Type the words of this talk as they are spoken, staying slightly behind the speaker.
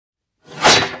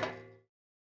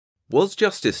Was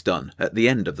justice done at the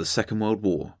end of the Second World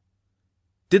War?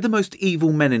 Did the most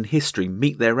evil men in history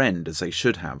meet their end as they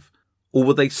should have, or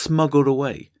were they smuggled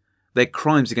away, their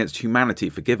crimes against humanity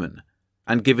forgiven,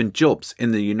 and given jobs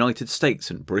in the United States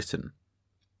and Britain?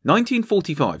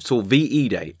 1945 saw VE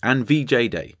Day and VJ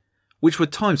Day, which were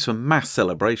times for mass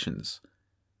celebrations.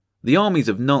 The armies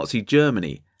of Nazi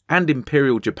Germany and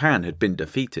Imperial Japan had been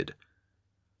defeated.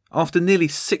 After nearly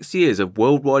 6 years of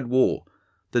worldwide war,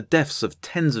 the deaths of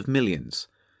tens of millions,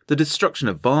 the destruction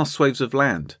of vast swathes of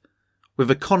land,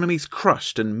 with economies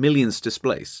crushed and millions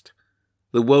displaced,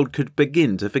 the world could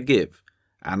begin to forgive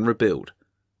and rebuild.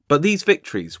 But these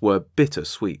victories were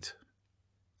bittersweet.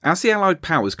 As the Allied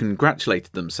powers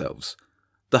congratulated themselves,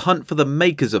 the hunt for the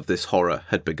makers of this horror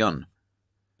had begun.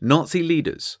 Nazi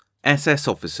leaders, SS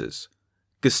officers,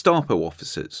 Gestapo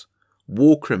officers,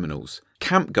 war criminals,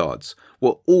 camp guards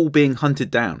were all being hunted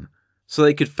down so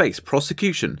they could face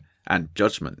prosecution and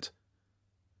judgment.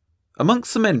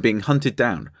 Amongst the men being hunted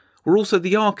down were also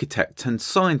the architects and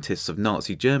scientists of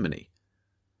Nazi Germany.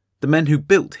 The men who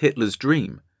built Hitler's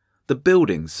dream, the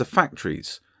buildings, the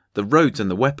factories, the roads and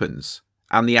the weapons,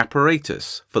 and the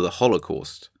apparatus for the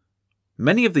Holocaust.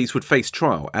 Many of these would face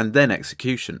trial and then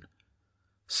execution.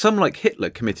 Some, like Hitler,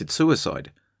 committed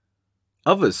suicide.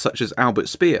 Others, such as Albert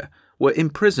Speer, were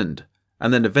imprisoned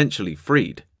and then eventually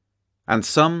freed. And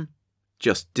some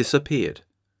just disappeared,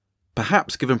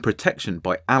 perhaps given protection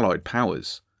by Allied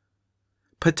powers.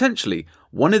 Potentially,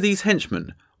 one of these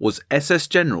henchmen was SS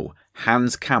General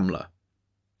Hans Kammler.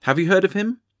 Have you heard of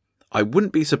him? I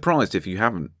wouldn't be surprised if you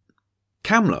haven't.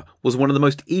 Kammler was one of the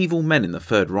most evil men in the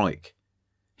Third Reich.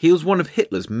 He was one of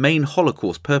Hitler's main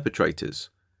Holocaust perpetrators,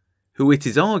 who it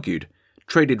is argued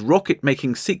traded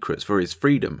rocket-making secrets for his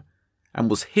freedom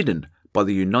and was hidden by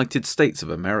the United States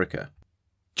of America.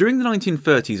 During the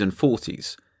 1930s and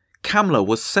 40s, Kammler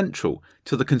was central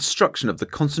to the construction of the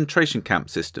concentration camp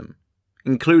system,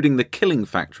 including the killing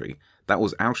factory that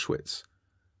was Auschwitz.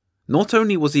 Not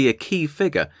only was he a key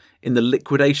figure in the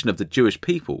liquidation of the Jewish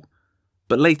people,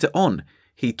 but later on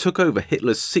he took over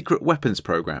Hitler's secret weapons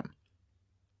program.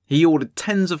 He ordered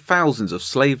tens of thousands of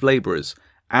slave labourers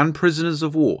and prisoners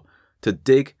of war to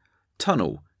dig,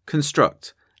 tunnel,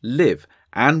 construct, live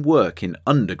and work in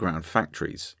underground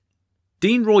factories.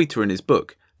 Dean Reuter, in his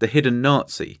book The Hidden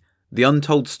Nazi, The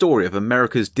Untold Story of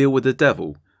America's Deal with the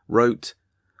Devil, wrote,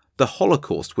 "The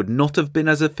Holocaust would not have been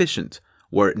as efficient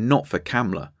were it not for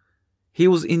Kammler. He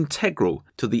was integral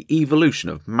to the evolution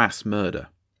of mass murder."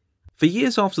 For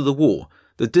years after the war,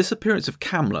 the disappearance of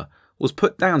Kammler was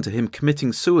put down to him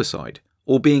committing suicide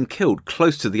or being killed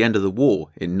close to the end of the war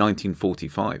in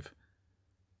 1945.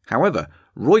 However,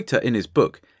 Reuter in his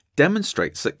book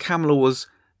demonstrates that Kammler was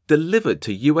delivered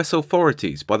to US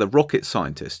authorities by the rocket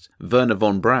scientist Wernher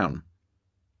von Braun.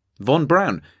 Von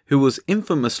Braun, who was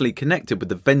infamously connected with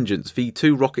the Vengeance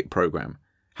V2 rocket program,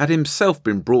 had himself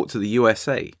been brought to the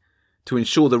USA to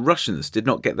ensure the Russians did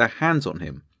not get their hands on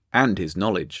him and his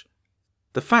knowledge.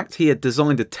 The fact he had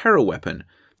designed a terror weapon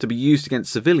to be used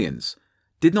against civilians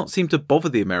did not seem to bother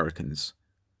the Americans.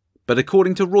 But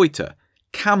according to Reuter,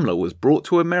 Kammler was brought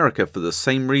to America for the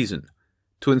same reason,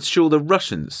 to ensure the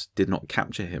Russians did not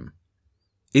capture him.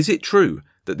 Is it true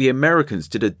that the Americans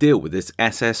did a deal with this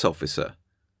SS officer?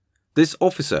 This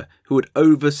officer who had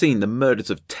overseen the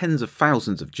murders of tens of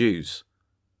thousands of Jews.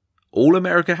 All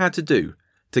America had to do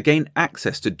to gain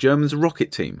access to Germany's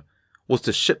rocket team was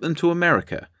to ship them to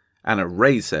America and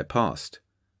erase their past.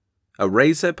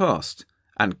 Erase their past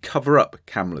and cover up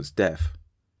Kammler's death.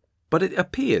 But it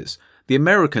appears the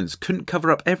Americans couldn't cover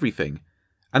up everything,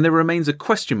 and there remains a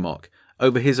question mark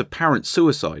over his apparent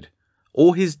suicide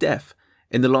or his death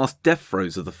in the last death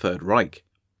throes of the Third Reich.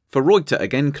 For Reuter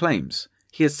again claims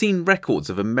he has seen records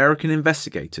of American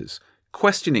investigators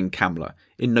questioning Kammler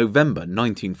in November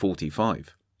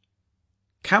 1945.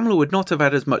 Kammler would not have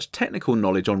had as much technical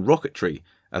knowledge on rocketry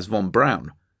as von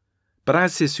Braun, but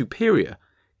as his superior,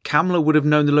 Kammler would have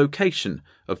known the location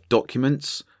of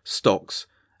documents, stocks,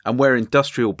 and where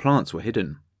industrial plants were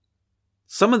hidden.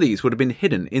 Some of these would have been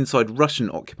hidden inside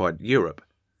Russian-occupied Europe.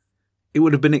 It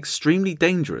would have been extremely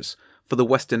dangerous for the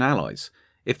Western Allies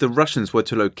if the Russians were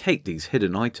to locate these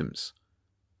hidden items.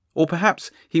 Or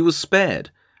perhaps he was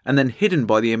spared and then hidden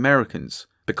by the Americans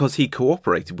because he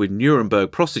cooperated with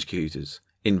Nuremburg prosecutors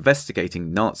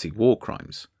investigating Nazi war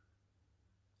crimes.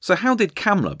 So how did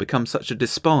Kammler become such a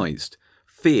despised,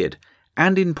 feared,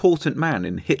 and important man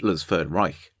in Hitler's Third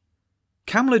Reich?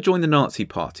 Kammler joined the Nazi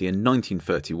Party in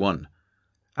 1931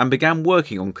 and began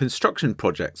working on construction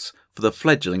projects for the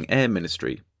fledgling Air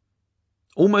Ministry.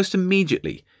 Almost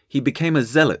immediately, he became a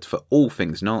zealot for all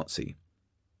things Nazi.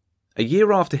 A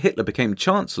year after Hitler became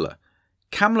Chancellor,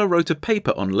 Kammler wrote a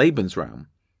paper on Lebensraum,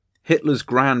 Hitler's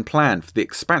grand plan for the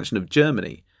expansion of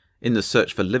Germany in the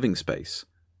search for living space.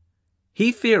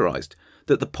 He theorised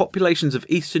that the populations of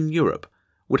Eastern Europe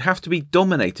would have to be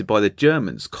dominated by the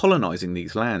Germans colonising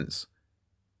these lands.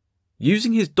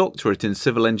 Using his doctorate in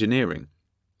civil engineering,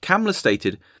 Kammler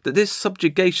stated that this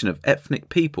subjugation of ethnic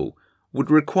people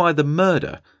would require the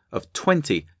murder of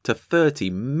 20 to 30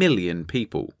 million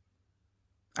people.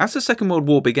 As the Second World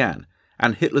War began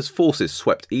and Hitler's forces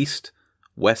swept east,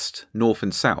 west, north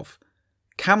and south,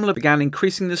 Kammler began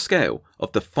increasing the scale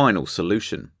of the final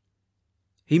solution.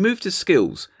 He moved his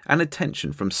skills and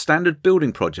attention from standard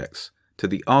building projects to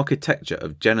the architecture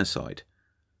of genocide.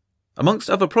 Amongst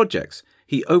other projects,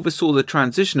 he oversaw the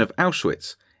transition of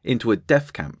Auschwitz into a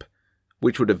death camp,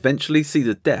 which would eventually see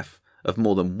the death of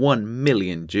more than 1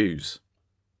 million Jews.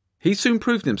 He soon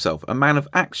proved himself a man of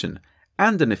action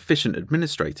and an efficient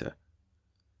administrator.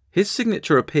 His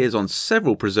signature appears on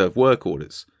several preserved work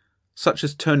orders, such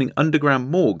as turning underground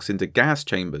morgues into gas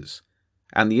chambers,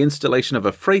 and the installation of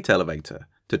a freight elevator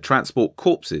to transport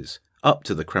corpses up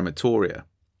to the crematoria.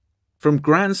 From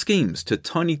grand schemes to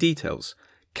tiny details,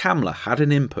 Kammler had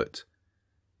an input.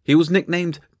 He was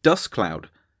nicknamed Dust Cloud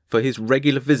for his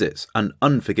regular visits and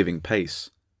unforgiving pace.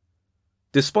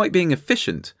 Despite being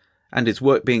efficient and his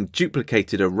work being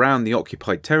duplicated around the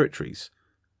occupied territories,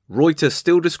 Reuters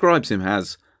still describes him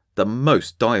as the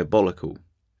most diabolical.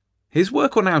 His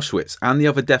work on Auschwitz and the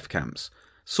other death camps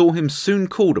saw him soon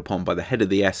called upon by the head of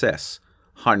the SS,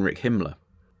 Heinrich Himmler.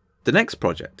 The next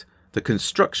project, the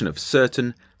construction of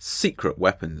certain secret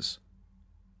weapons.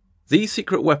 These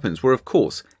secret weapons were of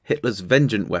course Hitler's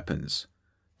vengeance weapons,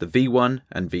 the V1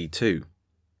 and V2.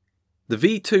 The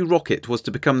V2 rocket was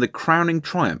to become the crowning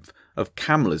triumph of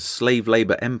Kammler's slave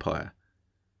labour empire.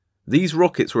 These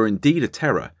rockets were indeed a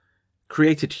terror,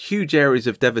 created huge areas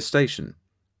of devastation,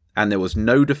 and there was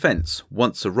no defence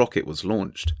once a rocket was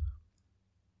launched.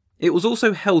 It was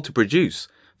also hell to produce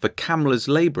for Kammler's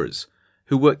labourers,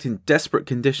 who worked in desperate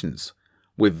conditions,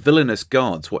 with villainous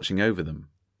guards watching over them.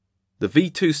 The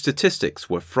V2 statistics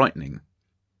were frightening.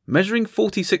 Measuring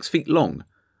 46 feet long,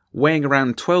 weighing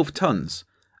around 12 tons,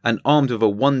 and armed with a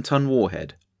 1-ton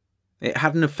warhead, it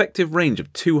had an effective range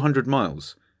of 200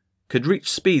 miles, could reach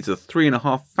speeds of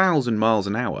 3,500 miles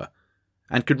an hour,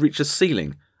 and could reach a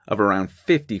ceiling of around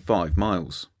 55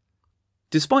 miles.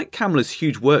 Despite Kammler's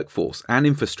huge workforce and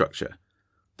infrastructure,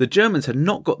 the Germans had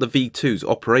not got the V2s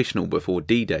operational before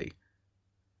D-Day.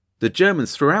 The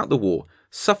Germans throughout the war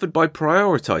suffered by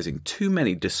prioritising too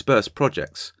many dispersed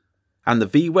projects, and the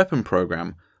V-weapon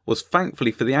programme was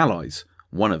thankfully for the Allies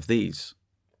one of these.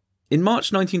 In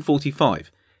March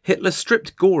 1945, Hitler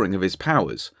stripped Göring of his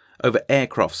powers over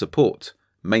aircraft support,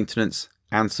 maintenance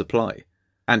and supply,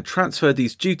 and transferred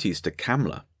these duties to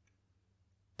Kammler.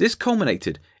 This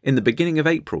culminated in the beginning of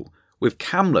April, with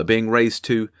Kammler being raised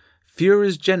to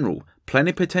Führer's General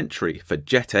Plenipotentiary for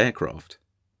jet aircraft.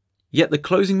 Yet the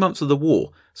closing months of the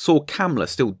war saw Kammler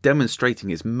still demonstrating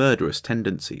his murderous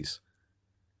tendencies.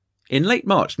 In late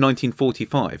March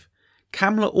 1945,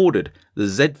 Kammler ordered the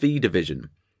ZV Division,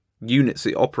 units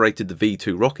that operated the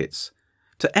V2 rockets,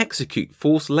 to execute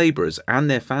forced labourers and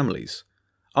their families,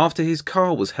 after his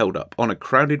car was held up on a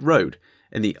crowded road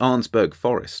in the Arnsberg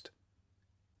forest.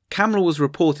 Kammler was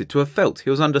reported to have felt he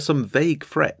was under some vague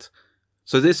threat,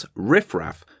 so this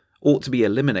riffraff ought to be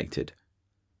eliminated.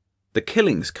 The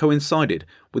killings coincided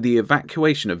with the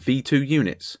evacuation of V2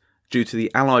 units due to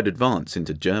the Allied advance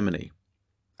into Germany.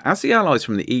 As the Allies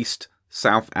from the east,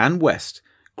 south and west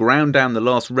ground down the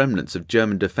last remnants of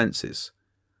German defences,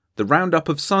 the roundup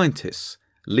of scientists,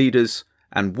 leaders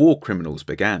and war criminals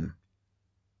began.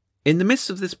 In the midst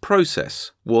of this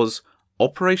process was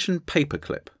Operation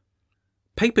Paperclip.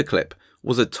 Paperclip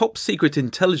was a top-secret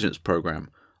intelligence program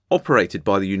operated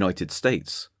by the United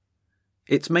States.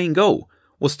 Its main goal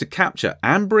was to capture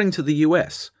and bring to the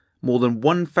US more than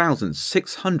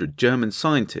 1,600 German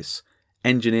scientists,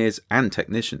 engineers and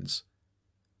technicians.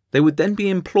 They would then be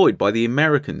employed by the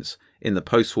Americans in the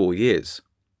post-war years.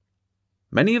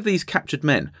 Many of these captured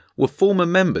men were former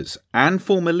members and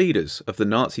former leaders of the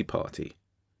Nazi Party.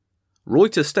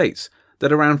 Reuters states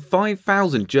that around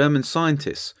 5,000 German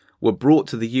scientists were brought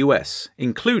to the US,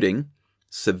 including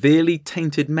severely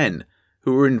tainted men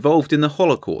who were involved in the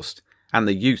Holocaust and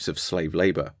the use of slave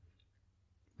labour.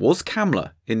 Was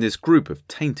Kammler in this group of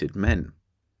tainted men?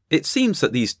 It seems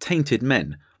that these tainted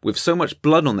men, with so much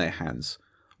blood on their hands,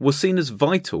 were seen as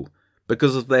vital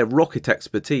because of their rocket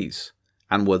expertise,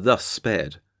 and were thus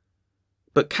spared.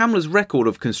 But Kammler's record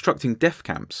of constructing death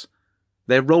camps,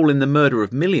 their role in the murder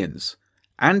of millions,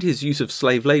 and his use of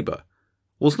slave labour,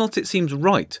 was not, it seems,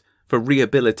 right for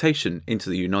rehabilitation into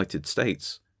the United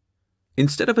States.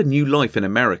 Instead of a new life in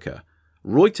America,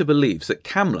 Reuter believes that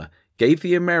Kammler gave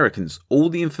the Americans all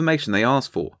the information they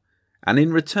asked for, and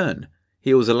in return,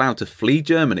 he was allowed to flee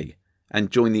Germany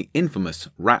and join the infamous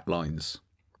rat lines.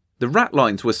 The rat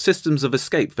lines were systems of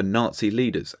escape for Nazi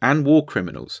leaders and war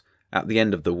criminals at the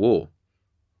end of the war.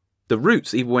 The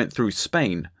routes either went through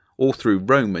Spain or through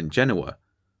Rome and Genoa.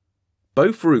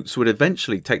 Both routes would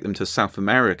eventually take them to South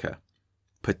America,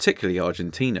 particularly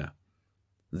Argentina.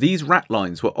 These rat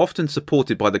lines were often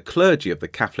supported by the clergy of the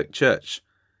Catholic Church,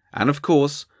 and of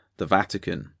course, the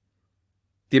Vatican.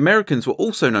 The Americans were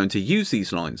also known to use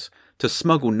these lines to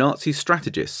smuggle Nazi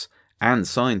strategists and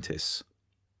scientists.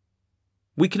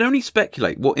 We can only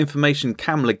speculate what information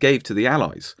Kammler gave to the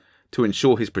Allies to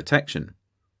ensure his protection.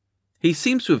 He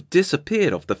seems to have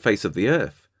disappeared off the face of the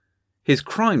earth, his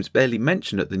crimes barely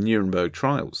mentioned at the Nuremburg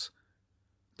trials.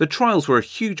 The trials were a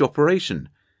huge operation,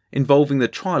 involving the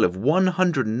trial of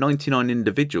 199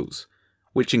 individuals,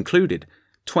 which included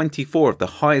 24 of the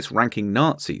highest-ranking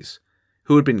Nazis,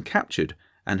 who had been captured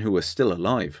and who were still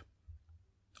alive.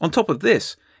 On top of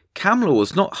this, Kammler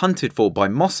was not hunted for by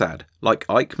Mossad, like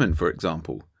Eichmann for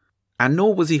example, and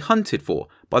nor was he hunted for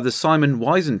by the Simon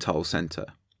Wiesenthal Center.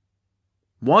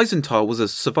 Wiesenthal was a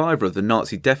survivor of the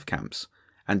Nazi death camps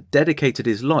and dedicated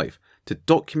his life to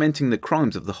documenting the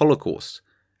crimes of the Holocaust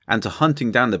and to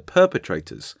hunting down the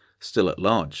perpetrators still at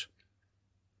large.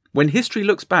 When history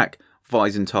looks back,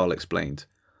 Wiesenthal explained,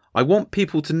 I want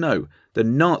people to know the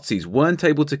Nazis weren't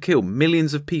able to kill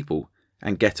millions of people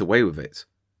and get away with it.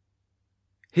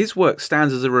 His work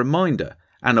stands as a reminder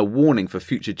and a warning for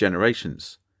future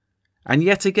generations. And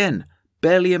yet again,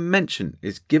 barely a mention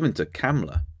is given to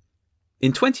Kammler.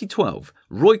 In 2012,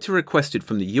 Reuter requested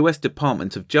from the US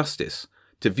Department of Justice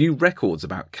to view records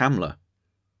about Kammler.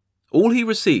 All he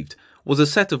received was a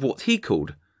set of what he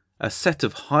called a set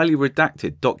of highly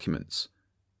redacted documents.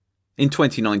 In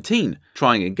 2019,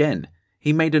 trying again,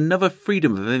 he made another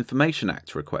Freedom of Information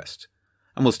Act request,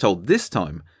 and was told this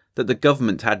time that the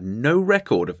government had no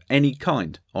record of any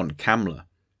kind on Kammler.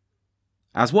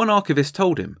 As one archivist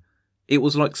told him, it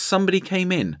was like somebody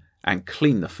came in and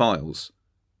cleaned the files.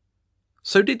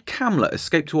 So did Kammler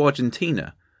escape to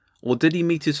Argentina, or did he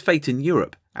meet his fate in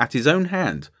Europe at his own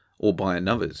hand or by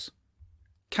another's?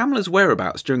 Kammler's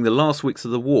whereabouts during the last weeks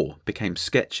of the war became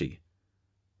sketchy.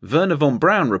 Werner von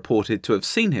Braun reported to have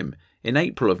seen him in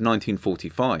April of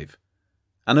 1945,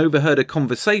 and overheard a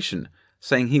conversation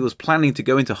saying he was planning to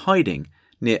go into hiding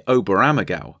near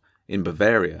Oberammergau in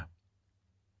Bavaria.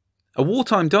 A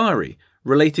wartime diary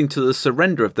relating to the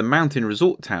surrender of the mountain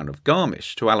resort town of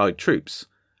Garmisch to Allied troops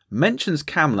mentions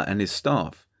Kammler and his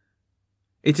staff.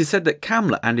 It is said that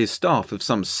Kammler and his staff of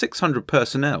some 600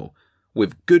 personnel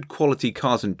with good quality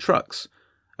cars and trucks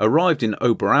arrived in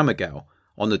Oberammergau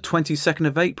on the 22nd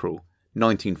of April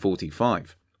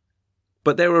 1945.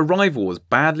 But their arrival was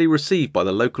badly received by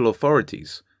the local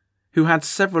authorities, who had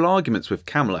several arguments with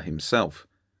Kammler himself.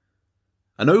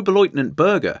 An Oberleutnant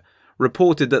Bergen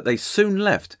reported that they soon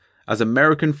left as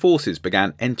American forces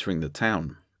began entering the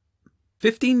town.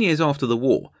 15 years after the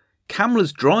war,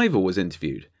 Kammler's driver was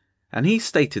interviewed, and he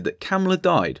stated that Kammler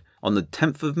died on the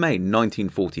 10th of May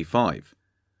 1945,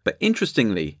 but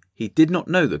interestingly, he did not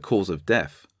know the cause of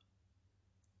death.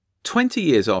 20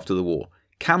 years after the war,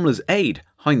 Kammler's aide,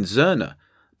 Heinz Zerner,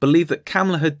 believed that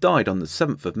Kammler had died on the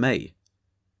 7th of May.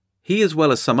 He, as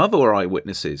well as some other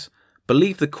eyewitnesses,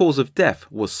 believed the cause of death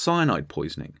was cyanide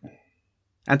poisoning.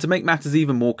 And to make matters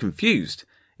even more confused,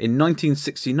 in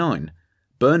 1969,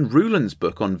 Bernd Ruhlen's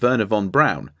book on Werner von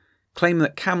Braun claimed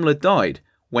that Kammler died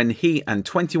when he and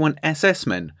 21 SS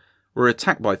men were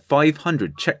attacked by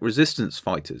 500 Czech resistance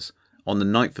fighters on the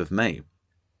 9th of May.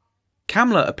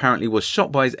 Kammler apparently was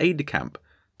shot by his aide-de-camp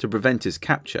to prevent his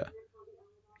capture.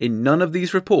 In none of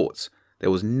these reports,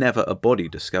 there was never a body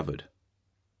discovered.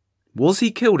 Was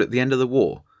he killed at the end of the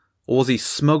war, or was he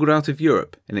smuggled out of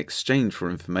Europe in exchange for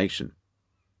information?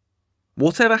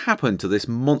 Whatever happened to this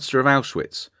monster of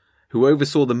Auschwitz, who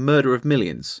oversaw the murder of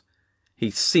millions, he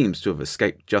seems to have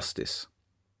escaped justice.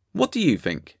 What do you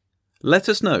think? Let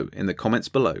us know in the comments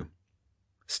below.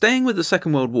 Staying with the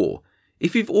Second World War,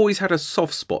 if you've always had a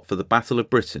soft spot for the Battle of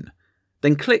Britain,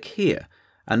 then click here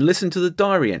and listen to the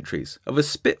diary entries of a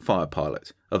Spitfire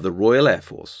pilot of the Royal Air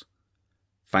Force.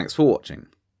 Thanks for watching.